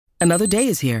Another day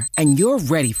is here, and you're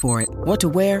ready for it. What to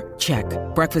wear? Check.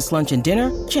 Breakfast, lunch, and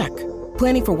dinner? Check.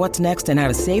 Planning for what's next and how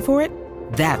to save for it?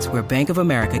 That's where Bank of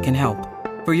America can help.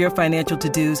 For your financial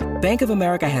to-dos, Bank of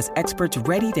America has experts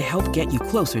ready to help get you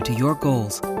closer to your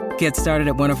goals. Get started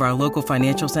at one of our local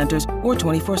financial centers or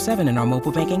 24/7 in our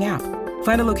mobile banking app.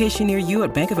 Find a location near you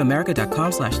at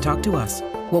bankofamerica.com/talktous.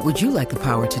 What would you like the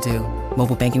power to do?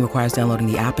 Mobile banking requires downloading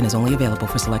the app and is only available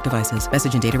for select devices.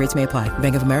 Message and data rates may apply.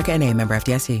 Bank of America N.A., member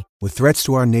FDIC. With threats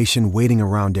to our nation waiting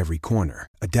around every corner,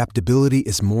 adaptability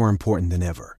is more important than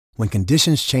ever. When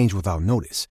conditions change without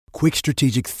notice, quick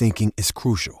strategic thinking is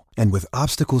crucial. And with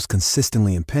obstacles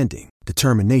consistently impending,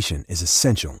 determination is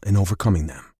essential in overcoming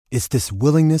them. It's this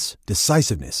willingness,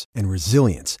 decisiveness, and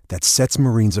resilience that sets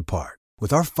Marines apart.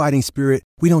 With our fighting spirit,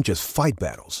 we don't just fight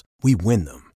battles, we win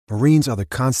them. Marines are the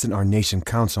constant our nation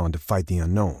counts on to fight the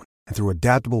unknown. And through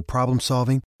adaptable problem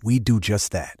solving, we do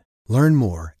just that. Learn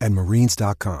more at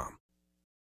marines.com.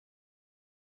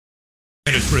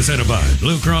 And it's presented by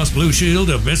Blue Cross Blue Shield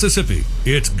of Mississippi.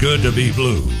 It's good to be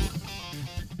blue.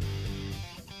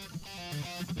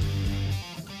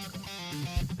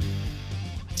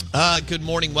 Good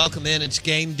morning. Welcome in. It's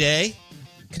game day.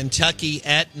 Kentucky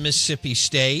at Mississippi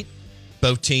State.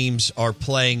 Both teams are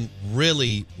playing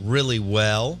really, really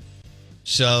well.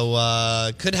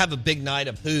 So could have a big night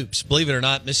of hoops. Believe it or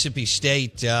not, Mississippi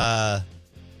State,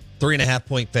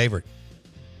 3.5-point favorite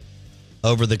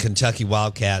over the Kentucky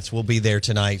Wildcats. We'll be there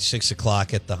tonight, 6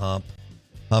 o'clock at the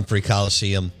Humphrey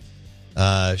Coliseum.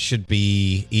 Should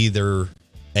be either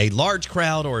a large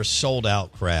crowd or a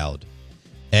sold-out crowd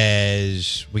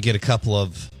as we get a couple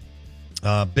of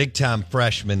big-time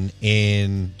freshmen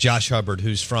in Josh Hubbard,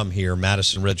 who's from here,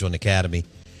 Madison Ridgeland Academy,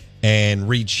 and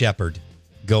Reed Shepard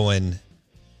going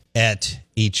at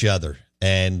each other.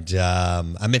 And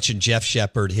I mentioned Jeff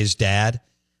Shepard, his dad.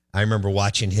 I remember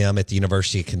watching him at the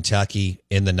University of Kentucky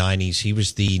in the 90s. He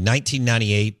was the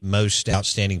 1998 most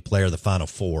outstanding player of the Final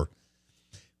Four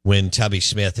when Tubby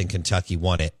Smith in Kentucky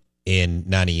won it in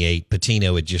 98.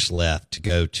 Pitino had just left to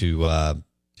go to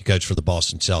coach for the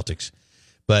Boston Celtics.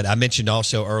 But I mentioned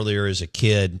also earlier as a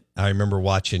kid, I remember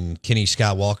watching Kenny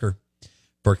Skywalker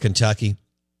for Kentucky.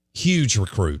 Huge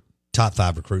recruit, top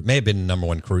 5 recruit, may have been the number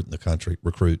 1 recruit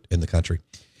in the country.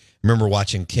 Remember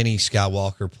watching Kenny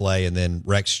Skywalker play, and then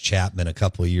Rex Chapman a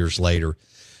couple of years later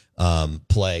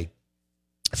play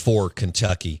for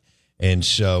Kentucky. And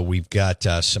so we've got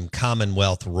some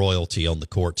Commonwealth royalty on the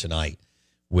court tonight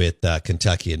with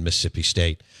Kentucky and Mississippi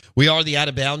State. We are the Out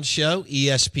of Bounds Show,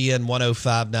 ESPN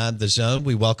 105.9 The Zone.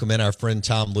 We welcome in our friend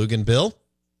Tom Luginbill,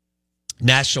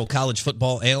 National College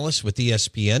Football Analyst with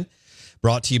ESPN,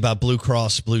 brought to you by Blue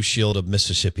Cross Blue Shield of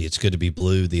Mississippi. It's good to be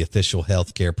blue, the official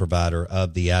healthcare provider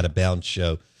of the Out of Bounds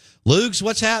Show. Lugs,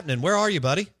 what's happening? Where are you,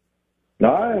 buddy?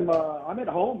 I'm at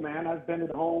home, man. I've been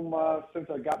at home since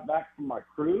I got back from my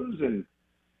cruise and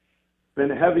been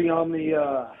heavy on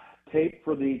the tape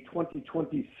for the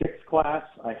 2026 class.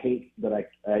 I hate that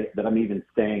that I'm even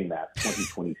saying that,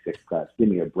 2026 class. Give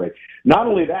me a break. Not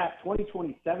only that,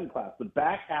 2027 class, the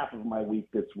back half of my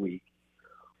week this week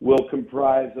will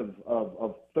comprise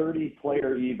of 30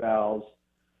 player evals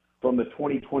from the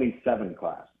 2027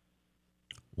 class.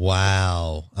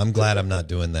 Wow. I'm glad I'm not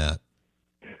doing that.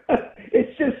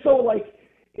 It's just so, like,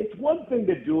 it's one thing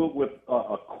to do it with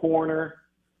a corner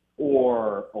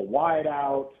or a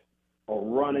wideout, a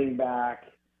running back,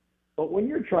 but when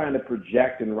you're trying to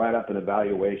project and write up an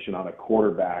evaluation on a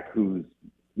quarterback who's,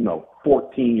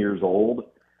 14 years old,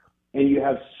 and you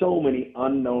have so many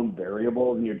unknown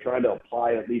variables, and you're trying to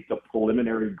apply at least a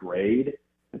preliminary grade,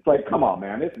 it's like, come on,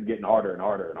 man, this is getting harder and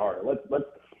harder and harder.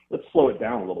 Let's slow it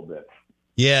down a little bit.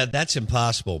 Yeah, that's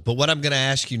impossible. But what I'm going to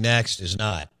ask you next is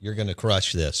not. You're going to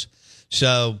crush this.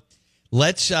 So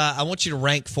I want you to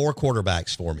rank 4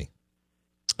 quarterbacks for me.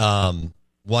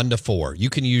 1 to 4. You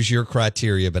can use your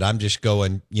criteria, but I'm just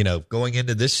going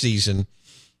into this season,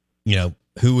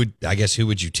 who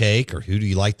would you take, or who do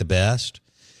you like the best?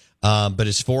 But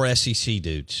it's 4 SEC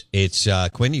dudes. It's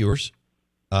Quinn Ewers,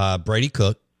 Brady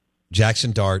Cook,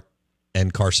 Jackson Dart,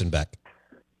 and Carson Beck.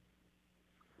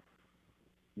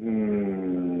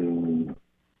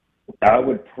 I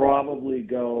would probably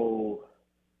go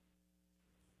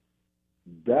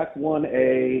Beck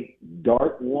 1A,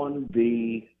 Dart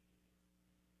 1B,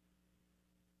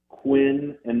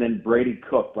 Quinn, and then Brady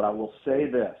Cook. But I will say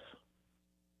this.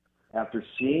 After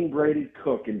seeing Brady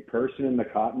Cook in person in the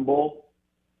Cotton Bowl,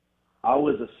 I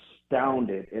was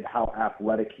astounded at how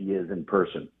athletic he is in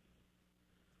person.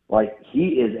 Like,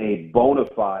 he is a bona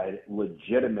fide,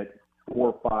 legitimate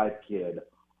 4-5 kid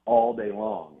all day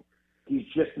long. He's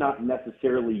just not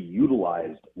necessarily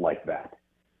utilized like that.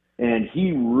 and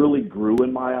he really grew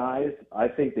in my eyes. I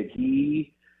think that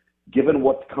he, given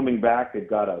what's coming back, they've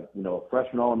got a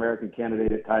freshman All-American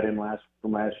candidate at tight end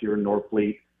from last year in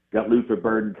Norfleet. Got Luther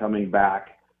Burden coming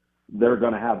back. They're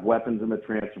going to have weapons in the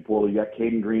transfer portal. You got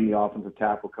Caden Green, the offensive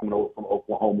tackle, coming over from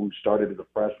Oklahoma, who started as a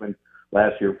freshman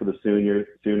last year for the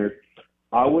Sooners.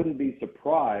 I wouldn't be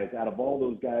surprised, out of all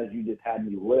those guys you just had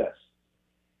me list,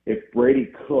 if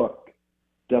Brady Cook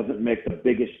doesn't make the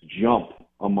biggest jump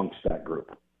amongst that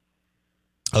group.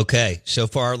 Okay, so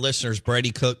for our listeners,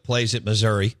 Brady Cook plays at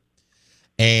Missouri,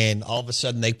 and all of a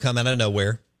sudden they've come out of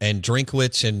nowhere, and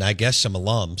Drinkwitz and I guess some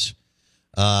alums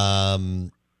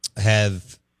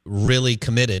have really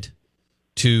committed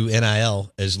to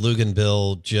NIL as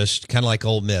Luginbill, just kind of like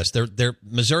Ole Miss. They're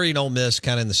Missouri and Ole Miss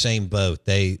kind of in the same boat.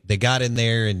 They got in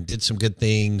there and did some good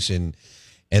things, and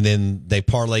then they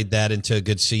parlayed that into a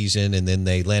good season, and then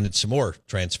they landed some more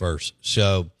transfers.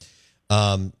 So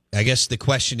I guess the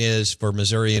question is for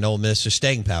Missouri and Ole Miss is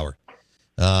staying power.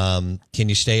 Can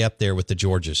you stay up there with the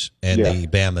Georgias and the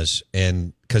Bamas?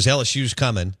 And because LSU's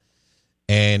coming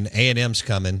and A&M's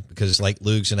coming, because like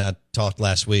Lugs and I talked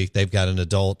last week, they've got an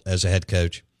adult as a head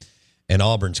coach, and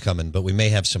Auburn's coming, but we may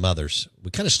have some others.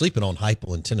 We're kind of sleeping on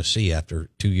Heupel in Tennessee after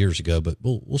 2 years ago, but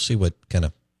we'll see what kind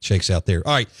of shakes out there.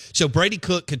 All right, so Brady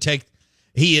Cook could take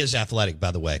 – he is athletic,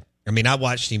 by the way. I mean, I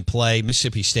watched him play.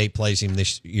 Mississippi State plays him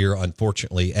this year,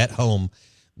 unfortunately, at home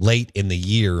late in the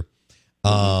year.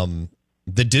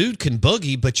 The dude can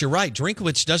boogie, but you're right.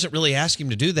 Drinkwitz doesn't really ask him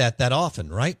to do that often,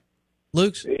 right,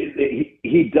 Luke's?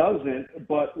 He doesn't,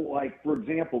 but like, for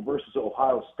example, versus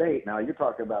Ohio State, now you're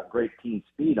talking about great team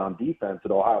speed on defense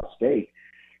at Ohio State.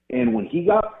 And when he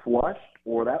got flushed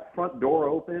or that front door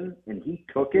open and he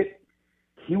took it,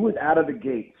 he was out of the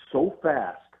gate so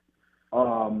fast.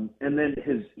 And then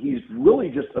he's really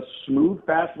just a smooth,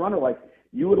 fast runner. Like,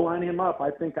 you would line him up,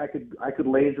 I think I could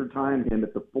laser time him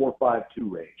at the 4.52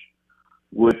 range,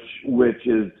 which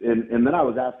is, and then I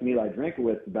was asking Eli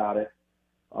Drinkowitz about it.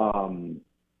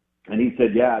 And he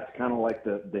said, yeah, it's kind of like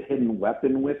the hidden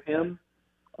weapon with him.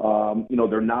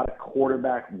 They're not a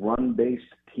quarterback run-based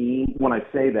team. When I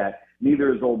say that,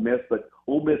 neither is Ole Miss, but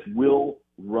Ole Miss will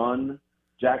run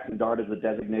Jackson Dart as a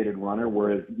designated runner,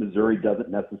 whereas Missouri doesn't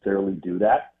necessarily do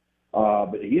that.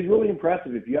 But he's really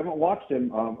impressive. If you haven't watched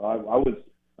him,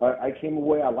 I came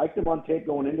away, I liked him on tape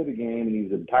going into the game, and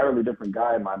he's an entirely different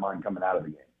guy in my mind coming out of the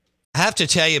game. I have to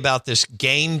tell you about this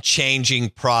game-changing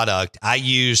product I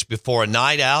use before a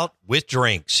night out with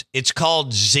drinks. It's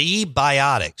called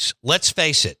Z-Biotics. Let's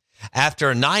face it, after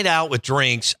a night out with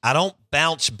drinks, I don't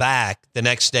bounce back the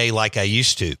next day like I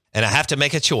used to, and I have to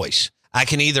make a choice. I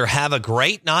can either have a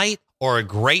great night or a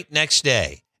great next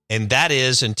day, and that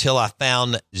is until I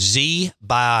found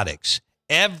Z-Biotics.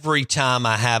 Every time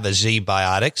I have a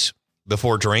Z-Biotics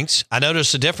before drinks, I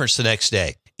notice a difference the next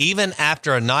day. Even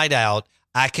after a night out,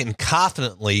 I can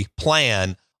confidently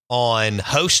plan on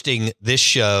hosting this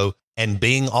show and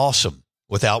being awesome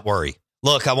without worry.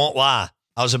 Look, I won't lie.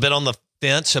 I was a bit on the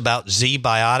fence about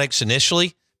Z-Biotics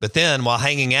initially, but then while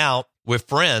hanging out with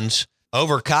friends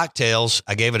over cocktails,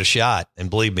 I gave it a shot. And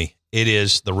believe me, it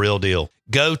is the real deal.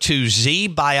 Go to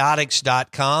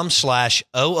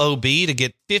zbiotics.com/OOB to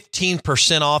get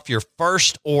 15% off your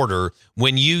first order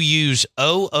when you use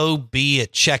OOB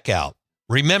at checkout.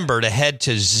 Remember to head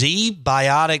to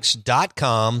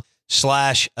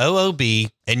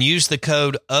zbiotics.com/OOB and use the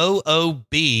code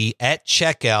OOB at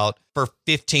checkout for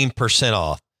 15%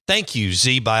 off. Thank you,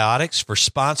 Z-Biotics, for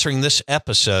sponsoring this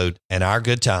episode and our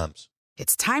good times.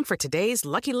 It's time for today's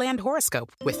Lucky Land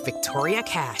horoscope with Victoria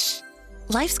Cash.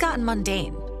 Life's gotten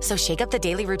mundane, so shake up the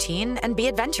daily routine and be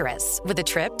adventurous with a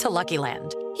trip to Lucky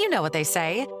Land. You know what they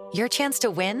say, your chance to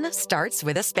win starts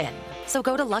with a spin. So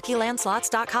go to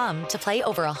LuckyLandSlots.com to play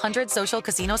over 100 social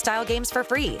casino-style games for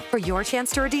free for your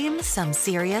chance to redeem some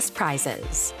serious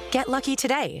prizes. Get lucky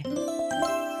today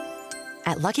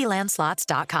at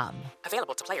LuckyLandSlots.com.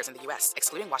 Available to players in the U.S.,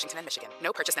 excluding Washington and Michigan.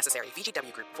 No purchase necessary.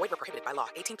 VGW Group. Void where prohibited by law.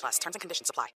 18+. Terms and conditions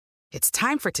apply. It's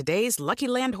time for today's Lucky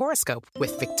Land horoscope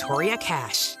with Victoria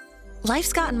Cash.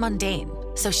 Life's gotten mundane,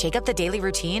 so shake up the daily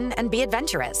routine and be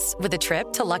adventurous with a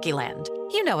trip to Lucky Land.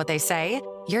 You know what they say,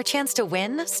 your chance to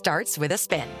win starts with a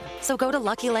spin. So go to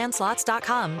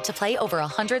LuckyLandSlots.com to play over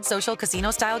 100 social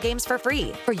casino-style games for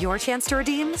free for your chance to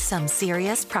redeem some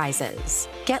serious prizes.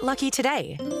 Get lucky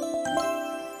today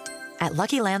at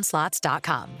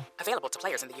LuckyLandSlots.com. Available to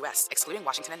players in the U.S., excluding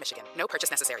Washington and Michigan. No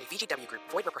purchase necessary. VGW Group.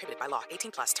 Void where prohibited by law.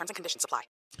 18+. Terms and conditions apply.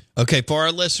 Okay, for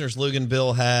our listeners,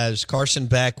 Luginbill has Carson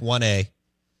Beck 1A,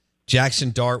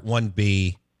 Jackson Dart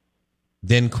 1B,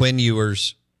 then Quinn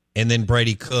Ewers, and then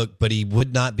Brady Cook. But he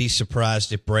would not be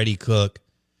surprised if Brady Cook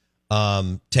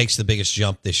takes the biggest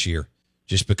jump this year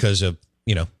just because of,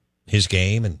 his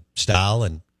game and style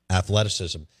and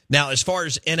athleticism. Now, as far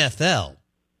as NFL,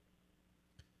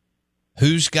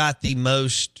 who's got the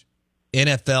most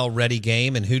NFL-ready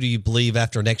game, and who do you believe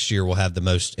after next year will have the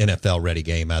most NFL-ready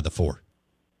game out of the four?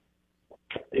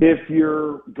 If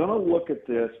you're going to look at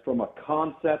this from a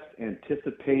concept,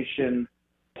 anticipation,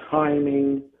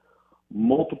 timing,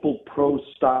 multiple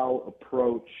pro-style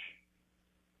approach,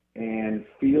 and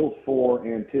feel for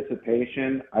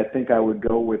anticipation, I think I would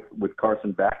go with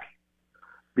Carson Beck.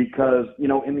 Because, in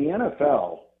the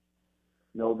NFL,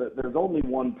 there's only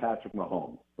one Patrick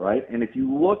Mahomes, right? And if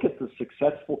you look at the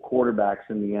successful quarterbacks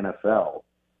in the NFL,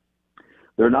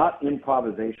 they're not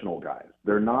improvisational guys.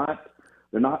 They're not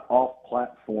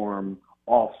off-platform,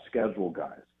 off-schedule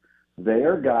guys. They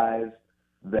are guys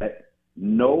that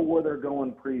know where they're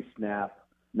going pre-snap,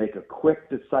 make a quick,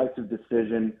 decisive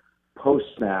decision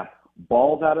post-snap,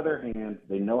 balls out of their hands.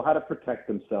 They know how to protect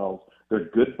themselves. They're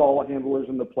good ball handlers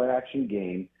in the play-action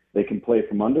game. They can play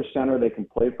from under center. They can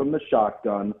play from the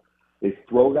shotgun. They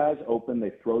throw guys open.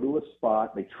 They throw to a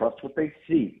spot. They trust what they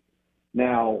see.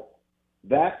 Now,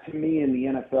 that to me in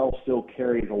the NFL still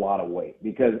carries a lot of weight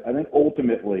because I think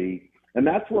ultimately, and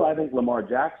that's where I think Lamar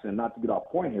Jackson, not to get off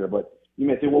point here, but you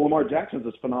may say, well, Lamar Jackson's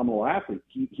a phenomenal athlete.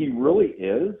 He really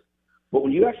is. But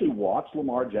when you actually watch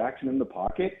Lamar Jackson in the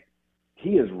pocket,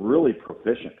 he is really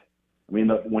proficient. I mean,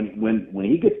 when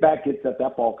he gets back, gets that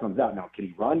ball comes out. Now, can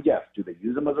he run? Yes. Do they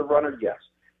use him as a runner? Yes.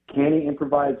 Can he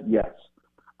improvise? Yes.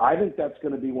 I think that's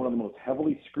going to be one of the most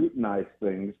heavily scrutinized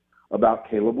things about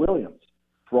Caleb Williams.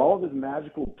 For all of his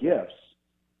magical gifts,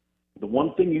 the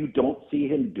one thing you don't see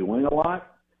him doing a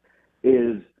lot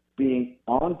is being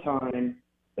on time,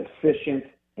 efficient,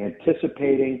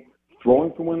 anticipating,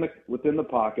 throwing from within the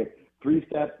pocket,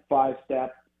 3-step,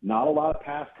 5-step, not a lot of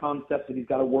pass concepts that he's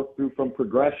got to work through from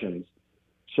progressions.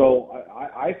 So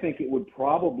I think it would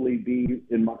probably be,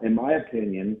 in my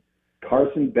opinion,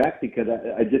 Carson Beck, because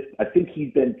I think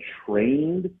he's been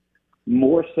trained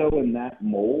more so in that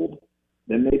mold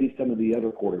than maybe some of the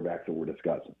other quarterbacks that we're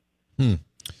discussing.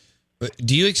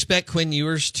 Do you expect Quinn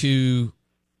Ewers to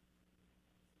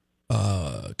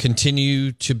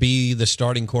continue to be the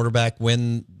starting quarterback,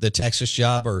 win the Texas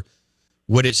job, or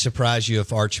would it surprise you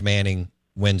if Arch Manning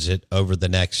wins it over the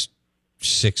next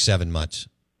 6-7 months?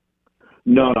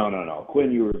 No.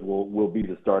 Quinn Ewers will be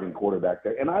the starting quarterback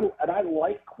there. And I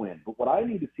like Quinn, but what I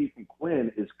need to see from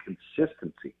Quinn is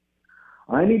consistency.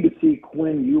 I need to see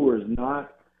Quinn Ewers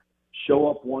not show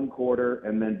up one quarter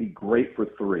and then be great for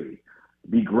 3,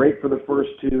 be great for the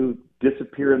first 2,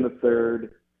 disappear in the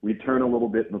third, return a little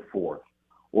bit in the fourth,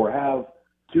 or have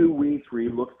 2 weeks where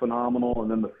you look phenomenal and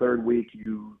then the third week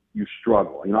you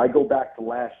struggle. I go back to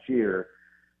last year,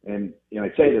 and I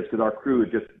say this because our crew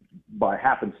is just by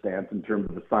happenstance in terms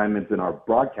of assignments in our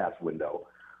broadcast window,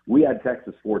 we had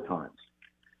Texas 4 times.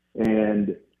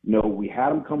 And, we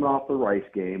had him coming off the Rice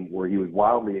game where he was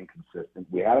wildly inconsistent.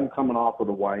 We had him coming off of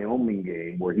the Wyoming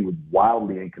game where he was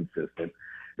wildly inconsistent.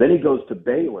 Then he goes to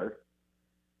Baylor,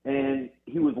 and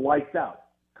he was lights out.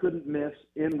 Couldn't miss,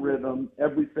 in rhythm.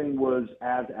 Everything was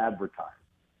as advertised.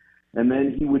 And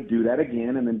then he would do that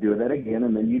again and then do that again,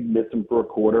 and then you'd miss him for a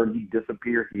quarter and he'd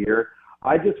disappear here.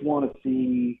 I just want to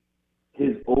see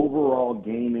his overall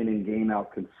game in and game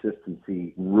out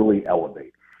consistency really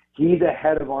elevate. He's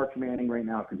ahead of Arch Manning right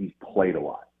now because he's played a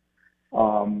lot.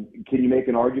 Can you make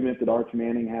an argument that Arch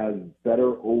Manning has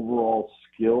better overall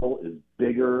skill, is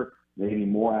bigger, maybe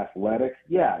more athletic?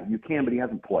 Yeah, you can, but he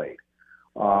hasn't played.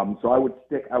 So I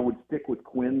would stick with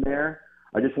Quinn there.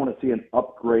 I just want to see an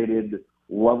upgraded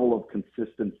level of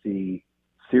consistency,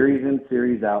 series in,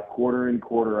 series out, quarter in,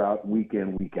 quarter out, week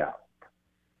in, week out.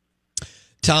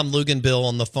 Tom Luginbill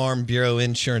on the Farm Bureau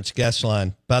Insurance guest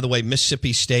line. By the way,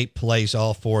 Mississippi State plays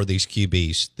all 4 of these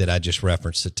QBs that I just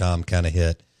referenced that Tom kind of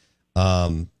hit.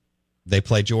 They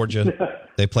play Georgia.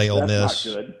 They play Ole Miss.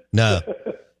 Not good. No,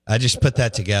 I just put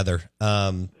that together.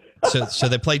 So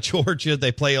they play Georgia,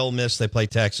 they play Ole Miss, they play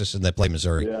Texas, and they play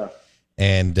Missouri. Yeah.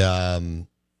 And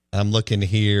I'm looking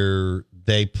here.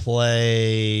 They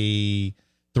play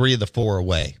 3 of the 4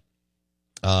 away.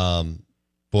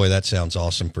 Boy, that sounds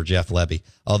awesome for Jeff Lebby.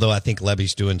 Although I think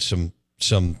Lebby's doing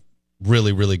some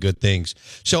really, really good things.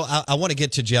 So I want to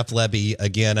get to Jeff Lebby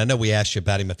again. I know we asked you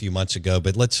about him a few months ago,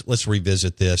 but let's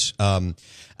revisit this.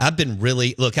 I've been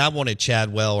I wanted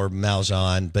Chadwell or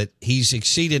Malzahn, but he's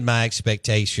exceeded my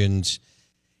expectations.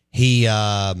 He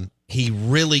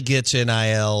really gets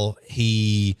NIL.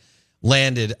 He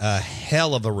landed a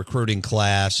hell of a recruiting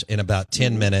class in about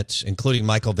 10 minutes, including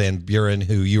Michael Van Buren,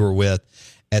 who you were with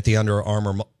at the Under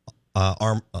Armour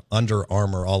Under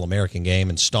Armour All-American game,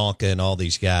 and Stonka and all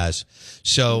these guys.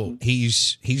 So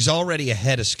he's already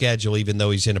ahead of schedule, even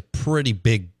though he's in a pretty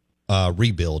big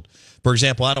rebuild. For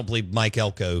example, I don't believe Mike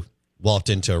Elko walked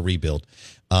into a rebuild.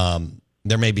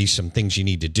 There may be some things you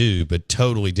need to do, but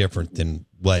totally different than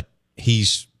what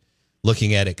he's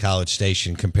looking at College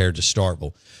Station compared to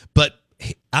Starkville. But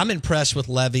I'm impressed with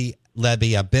Levy.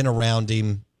 I've been around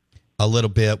him a little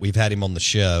bit. We've had him on the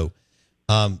show.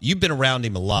 You've been around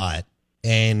him a lot,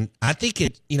 and I think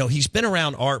he's been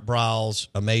around Art Briles,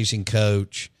 amazing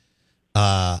coach,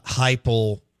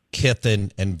 Heupel,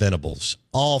 Kiffin, and Venables,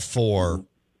 all four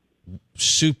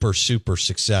super, super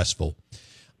successful.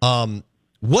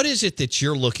 What is it that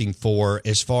you're looking for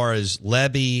as far as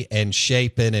Levy and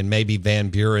Chapin and maybe Van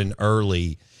Buren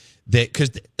early? Because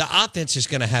the offense is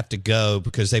going to have to go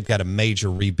because they've got a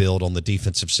major rebuild on the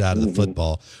defensive side of the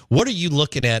football. What are you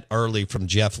looking at early from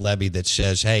Jeff Levy that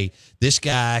says, hey, this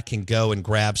guy can go and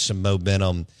grab some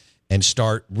momentum and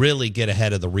really get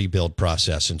ahead of the rebuild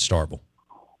process in Starkville?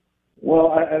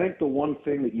 Well, I think the one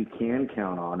thing that you can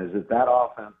count on is that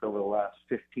offense over the last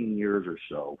 15 years or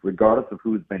so, regardless of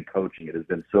who's been coaching it, has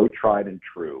been so tried and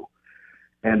true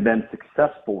and been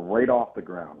successful right off the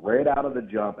ground, right out of the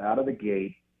jump, out of the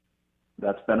gate.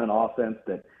 That's been an offense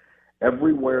that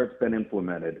everywhere it's been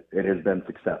implemented, it has been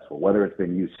successful, whether it's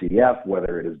been UCF,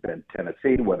 whether it has been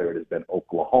Tennessee, whether it has been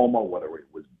Oklahoma, whether it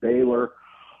was Baylor.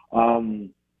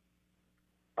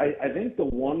 I think the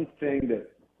one thing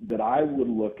that I would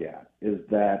look at is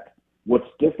that what's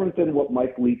different than what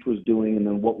Mike Leach was doing and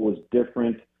then what was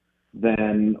different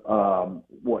than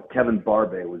what Kevin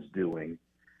Barbay was doing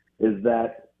is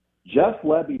that Jeff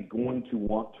Levy's going to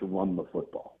want to run the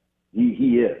football.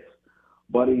 He is.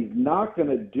 But he's not going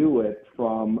to do it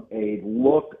from a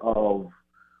look of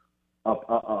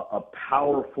a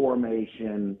power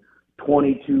formation,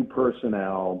 22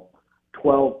 personnel,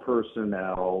 12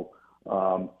 personnel,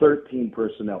 13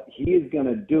 personnel. He is going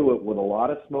to do it with a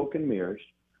lot of smoke and mirrors,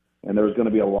 and there's going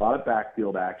to be a lot of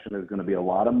backfield action. There's going to be a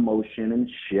lot of motion and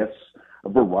shifts, a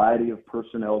variety of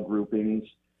personnel groupings,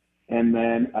 and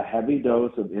then a heavy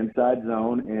dose of inside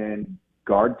zone and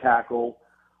guard tackle,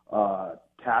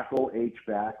 tackle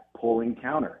H-back, pulling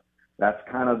counter. That's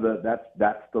kind of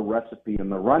that's the recipe in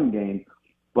the run game.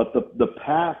 But the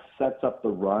pass sets up the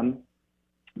run,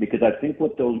 because I think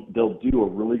what they'll do a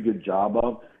really good job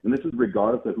of, and this is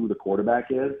regardless of who the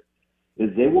quarterback is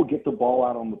they will get the ball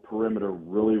out on the perimeter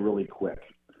really, really quick.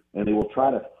 And they will try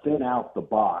to thin out the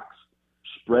box,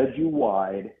 spread you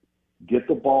wide, get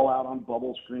the ball out on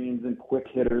bubble screens and quick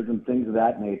hitters and things of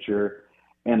that nature,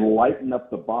 and lighten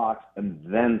up the box and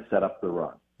then set up the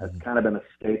run. That's kind of been a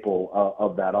staple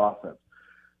of that offense.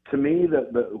 To me,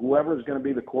 whoever's going to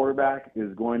be the quarterback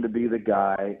is going to be the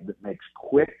guy that makes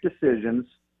quick decisions,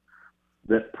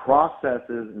 that processes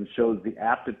and shows the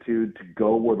aptitude to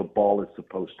go where the ball is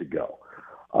supposed to go.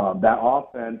 That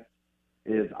offense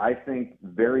is, I think,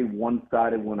 very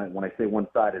one-sided. When I say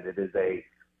one-sided, it is a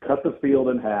cut the field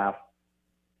in half,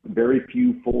 very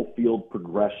few full field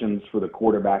progressions for the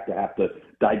quarterback to have to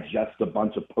digest a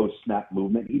bunch of post-snap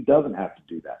movement. He doesn't have to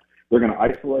do that. They're going to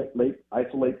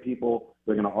isolate people.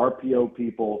 They're going to RPO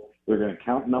people. They're going to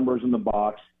count numbers in the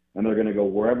box, and they're going to go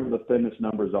wherever the thinnest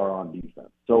numbers are on defense.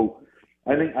 So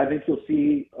I think you'll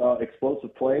see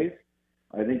explosive plays.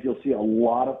 I think you'll see a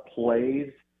lot of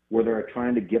plays where they're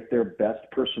trying to get their best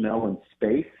personnel in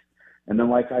space. And then,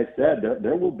 like I said,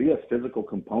 there will be a physical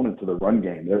component to the run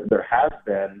game. There has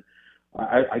been.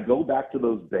 I go back to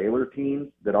those Baylor teams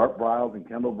that Art Briles and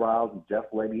Kendall Briles and Jeff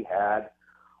Levy had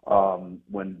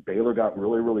when Baylor got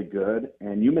really, really good.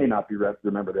 And you may not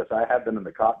remember this. I had them in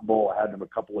the Cotton Bowl. I had them a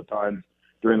couple of times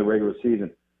during the regular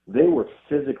season. They were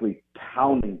physically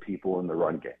pounding people in the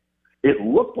run game. It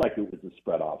looked like it was a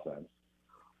spread offense,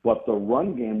 but the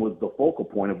run game was the focal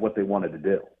point of what they wanted to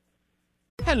do.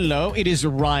 Hello, it is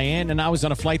Ryan, and I was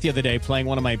on a flight the other day playing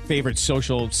one of my favorite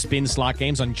social spin slot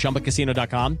games on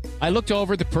ChumbaCasino.com. I looked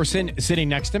over at the person sitting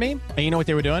next to me, and you know what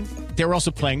they were doing? They were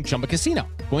also playing Chumba Casino.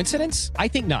 Coincidence? I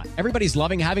think not. Everybody's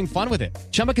loving having fun with it.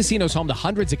 Chumba Casino is home to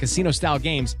hundreds of casino-style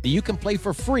games that you can play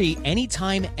for free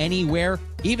anytime, anywhere,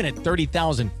 even at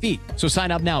 30,000 feet. So sign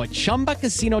up now at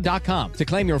ChumbaCasino.com to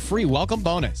claim your free welcome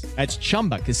bonus. That's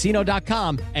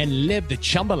ChumbaCasino.com and live the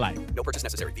Chumba life. No purchase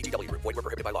necessary. VGW. Void where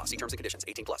prohibited by law. See terms and conditions.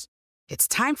 18+. It's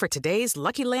time for today's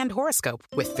Lucky Land horoscope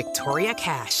with Victoria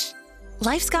Cash.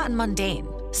 Life's gotten mundane,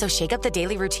 so shake up the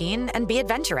daily routine and be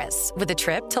adventurous with a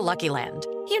trip to Lucky Land.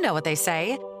 You know what they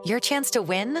say. Your chance to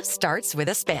win starts with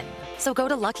a spin. So go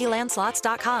to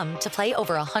LuckyLandSlots.com to play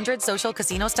over 100 social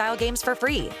casino-style games for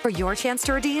free for your chance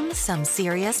to redeem some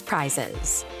serious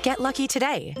prizes. Get lucky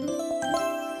today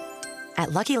at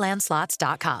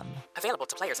LuckyLandSlots.com. Available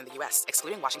to players in the U.S.,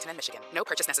 excluding Washington and Michigan. No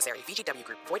purchase necessary. VGW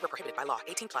Group. Void where prohibited by law.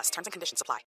 18+. Terms and conditions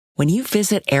apply. When you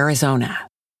visit Arizona,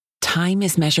 time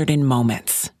is measured in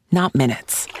moments, not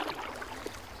minutes.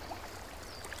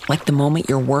 Like the moment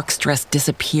your work stress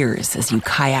disappears as you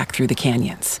kayak through the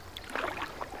canyons.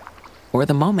 Or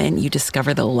the moment you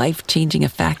discover the life-changing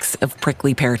effects of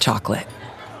prickly pear chocolate.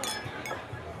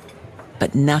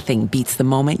 But nothing beats the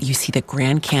moment you see the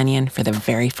Grand Canyon for the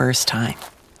very first time.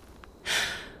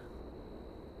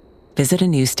 Visit a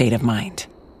new state of mind.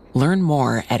 Learn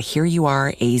more at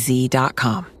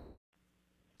hereyouareaz.com.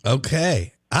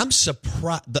 Okay. I'm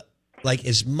surprised. Like,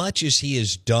 as much as he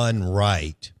has done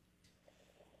right,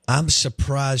 I'm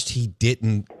surprised he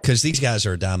didn't, because these guys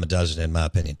are a dime a dozen, in my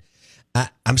opinion.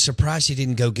 I'm surprised he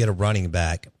didn't go get a running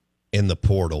back in the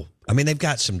portal. I mean, they've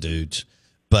got some dudes,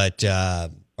 but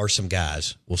or some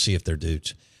guys. We'll see if they're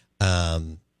dudes.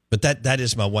 But that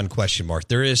is my one question mark.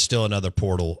 There is still another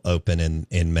portal open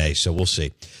in May, so we'll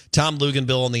see. Tom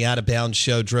Luginbill on the Out of Bounds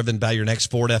Show, driven by your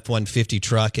next Ford F-150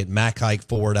 truck at Mack Hike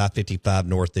Ford, I-55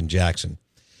 North in Jackson.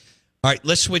 All right,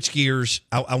 let's switch gears.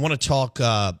 I want to talk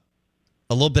a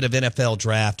little bit of NFL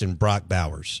draft and Brock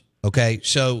Bowers. Okay,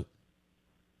 so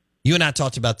you and I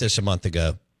talked about this a month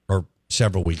ago or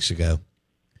several weeks ago.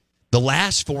 The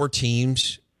last four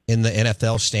teams in the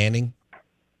NFL standing,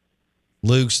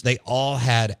 Luke's, they all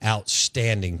had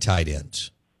outstanding tight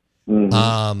ends.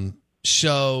 Mm-hmm.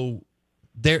 So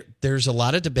there's a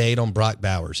lot of debate on Brock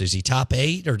Bowers. Is he top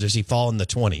 8 or does he fall in the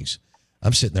 20s?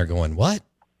 I'm sitting there going, what?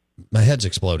 My head's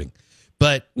exploding.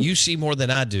 But you see more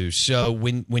than I do. So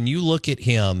when you look at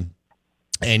him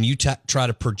and you try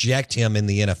to project him in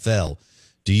the NFL,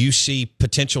 do you see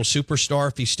potential superstar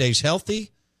if he stays healthy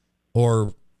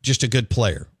or just a good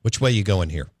player? Which way you going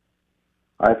here?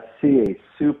 I see a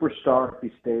superstar if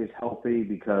he stays healthy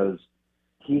because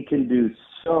he can do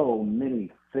so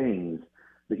many things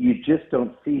that you just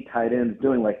don't see tight ends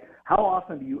doing. Like, how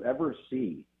often do you ever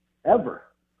see, ever,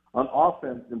 on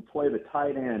offense employ the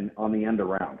tight end on the end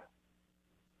around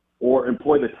or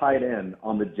employ the tight end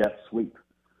on the jet sweep?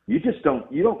 You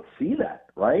don't see that,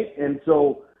 right? And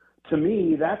so to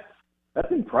me,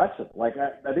 that's impressive. Like,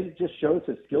 I think it just shows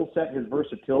his skill set, his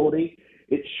versatility.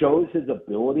 It shows his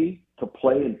ability to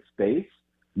play in space,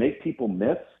 make people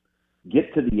miss,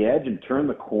 get to the edge, and turn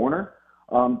the corner.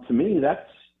 To me, that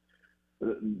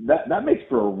makes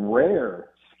for a rare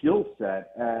skill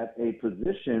set at a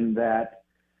position that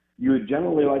you would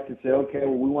generally like to say, okay,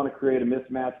 well, we want to create a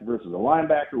mismatch versus a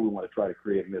linebacker. We want to try to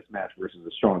create a mismatch versus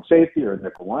a strong safety or a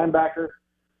nickel linebacker.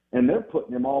 And they're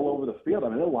putting him all over the field. I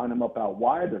mean, they'll line him up out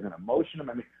wide. They're going to motion him.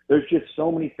 I mean, there's just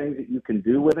so many things that you can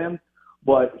do with him.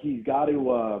 But he's got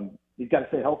to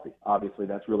stay healthy. Obviously,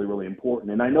 that's really, really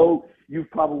important. And I know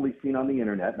you've probably seen on the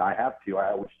internet, and I have too.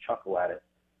 I always chuckle at it.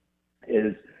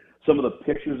 Is some of the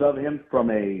pictures of him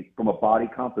from a body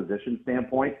composition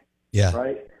standpoint. Yeah.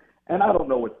 Right. And I don't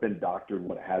know what's been doctored,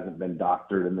 what hasn't been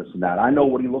doctored, and this and that. I know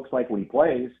what he looks like when he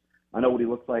plays. I know what he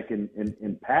looks like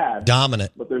in pads.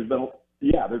 Dominant. But there's been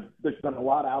a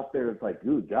lot out there that's like,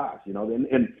 ooh, gosh, and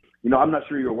I'm not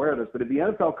sure you're aware of this, but at the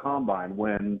NFL Combine,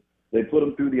 when they put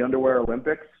them through the Underwear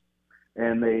Olympics,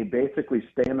 and they basically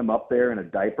stand them up there in a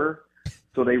diaper.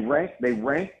 So they rank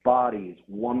bodies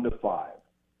 1 to 5.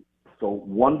 So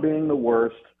 1 being the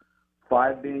worst,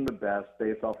 5 being the best,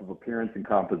 based off of appearance and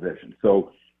composition.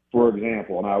 So, for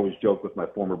example, and I always joke with my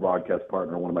former broadcast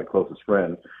partner, one of my closest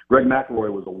friends, Greg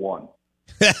McElroy was a 1.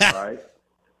 Right?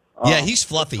 Yeah, he's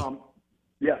fluffy.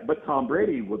 But Tom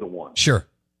Brady was a 1. Sure.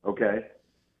 Okay.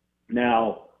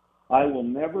 Now, I will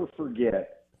never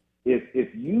forget.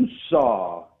 If you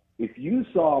saw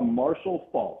Marshall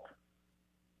Faulk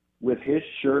with his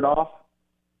shirt off,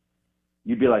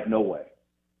 you'd be like, no way.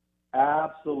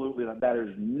 Absolutely not. That is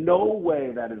no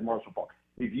way that is Marshall Faulk.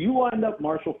 If you lined up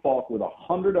Marshall Faulk with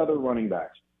 100 other running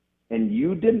backs and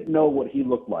you didn't know what he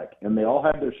looked like and they all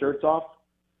had their shirts off,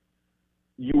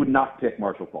 you would not pick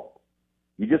Marshall Faulk.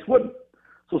 You just wouldn't.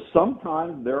 So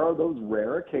sometimes there are those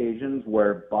rare occasions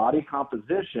where body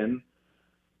composition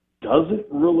doesn't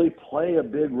really play a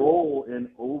big role in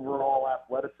overall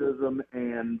athleticism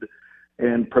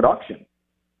and production.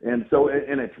 And so,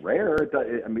 and it's rare.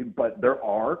 But there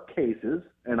are cases,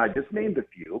 and I just named a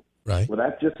few, right, where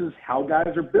that just is how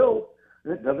guys are built,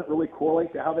 and it doesn't really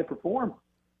correlate to how they perform.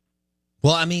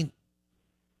 Well, I mean,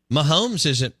 Mahomes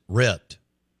isn't ripped.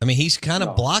 I mean, he's kind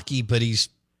of blocky, but he's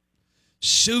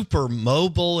super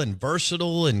mobile and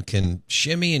versatile and can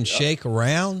shimmy and shake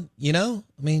around, I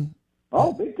mean.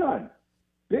 Oh, big time.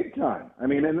 Big time. I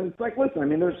mean, and it's like, listen,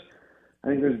 I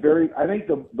think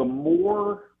the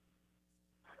more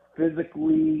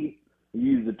physically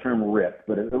use the term ripped,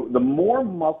 but the more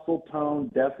muscle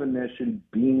tone, definition,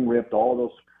 being ripped, all of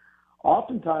those,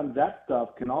 oftentimes that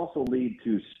stuff can also lead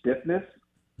to stiffness,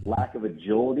 lack of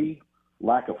agility,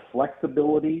 lack of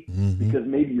flexibility, because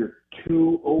maybe you're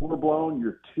too overblown,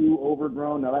 you're too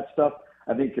overgrown. Now that stuff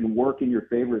I think can work in your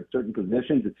favor at certain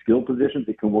positions, at skill positions.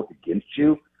 It can work against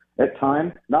you at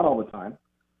times, not all the time,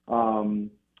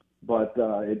 but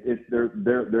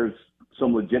there's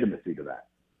some legitimacy to that.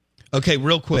 Okay,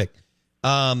 real quick.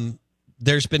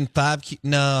 There's been 5.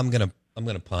 No, I'm gonna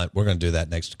punt. We're gonna do that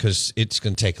next because it's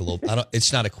gonna take a little.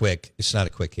 It's not a quick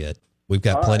hit. We've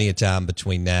got plenty of time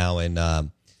between now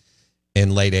and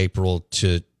in late April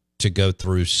to go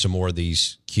through some more of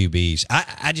these QBs.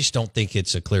 I just don't think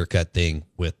it's a clear-cut thing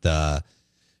with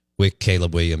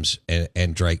Caleb Williams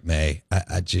and Drake May.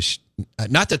 I just,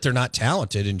 not that they're not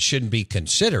talented and shouldn't be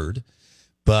considered,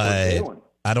 but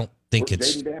I don't think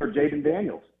it's Jaden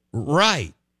Daniels.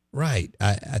 Right.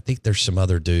 I think there's some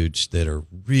other dudes that are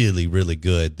really, really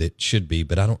good that should be,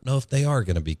 but I don't know if they are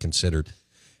going to be considered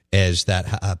as that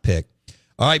high pick.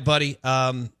 All right, buddy.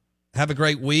 Have a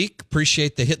great week.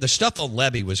 Appreciate the hit. The stuff on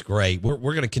Levy was great. We're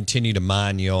going to continue to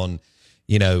mine you on,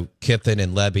 Kiffin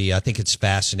and Levy. I think it's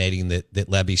fascinating that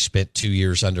Levy spent 2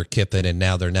 years under Kiffin and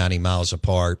now they're 90 miles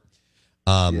apart.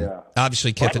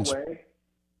 Obviously, Kiffin's.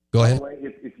 Go ahead. By the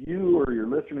way, if you or your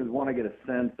listeners want to get a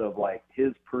sense of like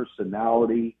his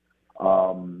personality,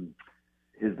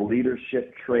 his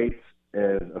leadership traits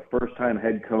as a first-time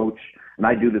head coach, and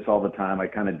I do this all the time. I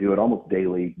kind of do it almost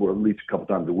daily, or at least a couple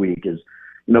times a week. Is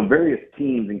various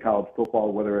teams in college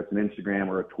football, whether it's an Instagram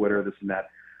or a Twitter, this and that,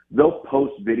 they'll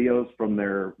post videos from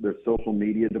their social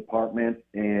media department,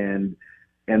 and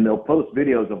they'll post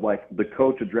videos of like the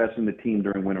coach addressing the team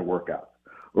during winter workouts,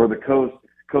 or the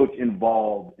coach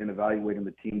involved in evaluating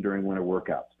the team during winter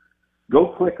workouts.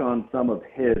 Go click on some of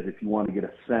his if you want to get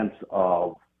a sense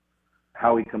of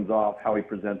how he comes off, how he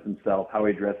presents himself, how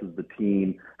he addresses the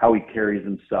team, how he carries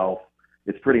himself.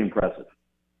 It's pretty impressive.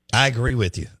 I agree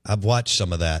with you. I've watched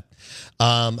some of that.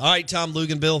 All right, Tom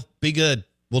Luginbill, be good.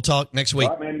 We'll talk next week.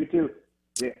 All right, man, you too.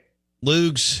 Yeah.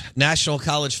 Lugs, National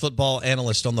College Football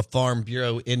Analyst on the Farm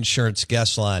Bureau Insurance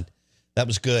Guest Line. That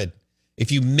was good.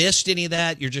 If you missed any of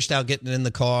that, you're just out getting in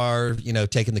the car,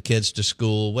 taking the kids to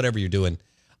school, whatever you're doing.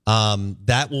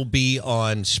 That will be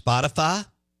on Spotify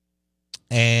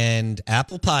and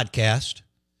Apple Podcast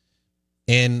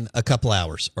in a couple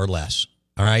hours or less.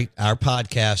 All right. Our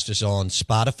podcast is on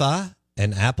Spotify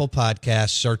and Apple Podcasts.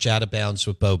 Search Out of Bounds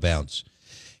with Bo Bounds.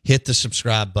 Hit the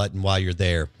subscribe button while you're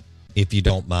there, if you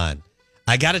don't mind.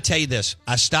 I got to tell you this.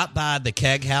 I stopped by the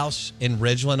Keg House in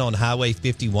Ridgeland on Highway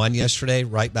 51 yesterday,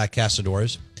 right by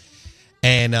Casadores.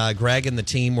 And Greg and the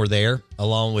team were there,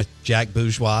 along with Jack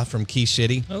Bourgeois from Key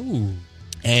City. Oh.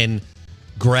 And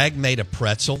Greg made a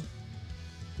pretzel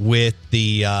with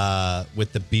the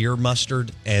beer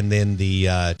mustard and then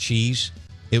the cheese.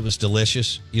 It was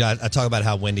delicious. I talk about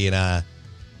how Wendy and I,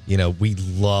 we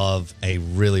love a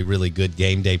really, really good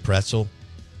game day pretzel.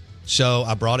 So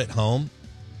I brought it home,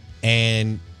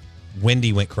 and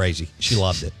Wendy went crazy. She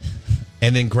loved it.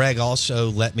 And then Greg also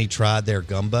let me try their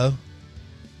gumbo,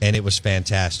 and it was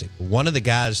fantastic. One of the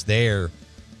guys there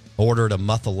ordered a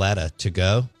muffaletta to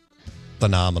go.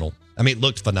 Phenomenal. I mean, it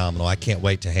looked phenomenal. I can't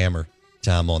wait to hammer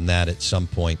time on that at some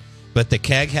point. But the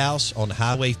Keg House on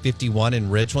Highway 51 in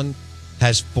Ridgeland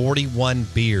has 41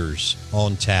 beers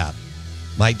on tap.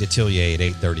 Mike Detillier at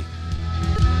 8:30.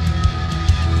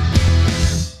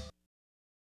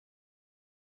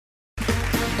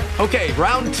 Okay,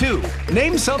 round 2.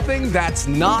 Name something that's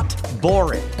not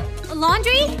boring. A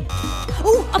laundry?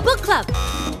 Ooh, a book club.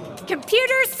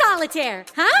 Computer solitaire,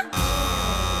 huh?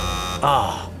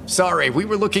 Ah, oh, sorry. We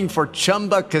were looking for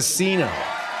Chumba Casino.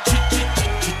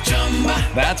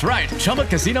 That's right.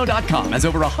 ChumbaCasino.com has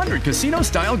over 100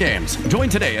 casino-style games. Join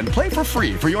today and play for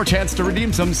free for your chance to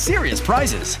redeem some serious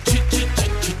prizes.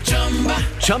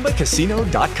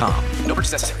 ChumbaCasino.com. No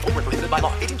purchase necessary. Void where prohibited by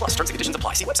law. 18+ terms and conditions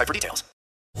apply. See website for details.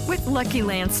 With Lucky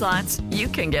Land Slots, you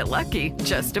can get lucky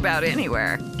just about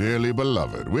anywhere. Dearly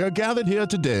beloved, we are gathered here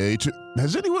today to...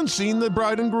 Has anyone seen the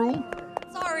bride and groom?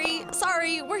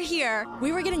 Sorry, we're here.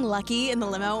 We were getting lucky in the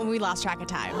limo and we lost track of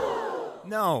time.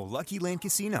 No, Lucky Land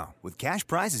Casino, with cash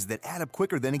prizes that add up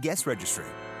quicker than a guest registry.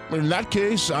 In that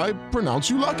case, I pronounce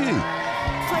you lucky.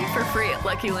 Play for free at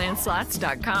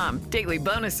LuckyLandSlots.com. Daily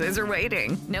bonuses are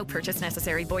waiting. No purchase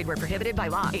necessary. Void where prohibited by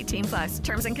law. 18+.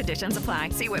 Terms and conditions apply.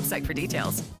 See website for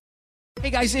details. Hey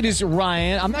guys, it is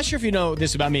Ryan. I'm not sure if you know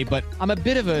this about me, but I'm a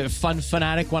bit of a fun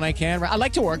fanatic when I can. I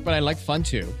like to work, but I like fun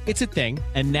too. It's a thing.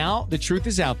 And now the truth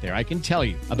is out there. I can tell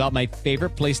you about my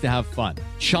favorite place to have fun.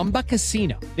 Chumba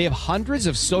Casino. They have hundreds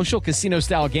of social casino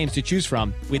style games to choose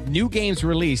from with new games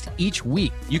released each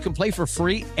week. You can play for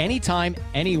free anytime,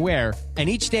 anywhere. And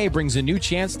each day brings a new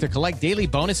chance to collect daily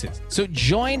bonuses. So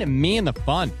join me in the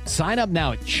fun. Sign up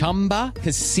now at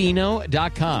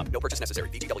ChumbaCasino.com. No purchase necessary.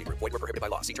 VGW Group. Void where prohibited by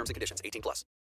law. See terms and conditions. 18+.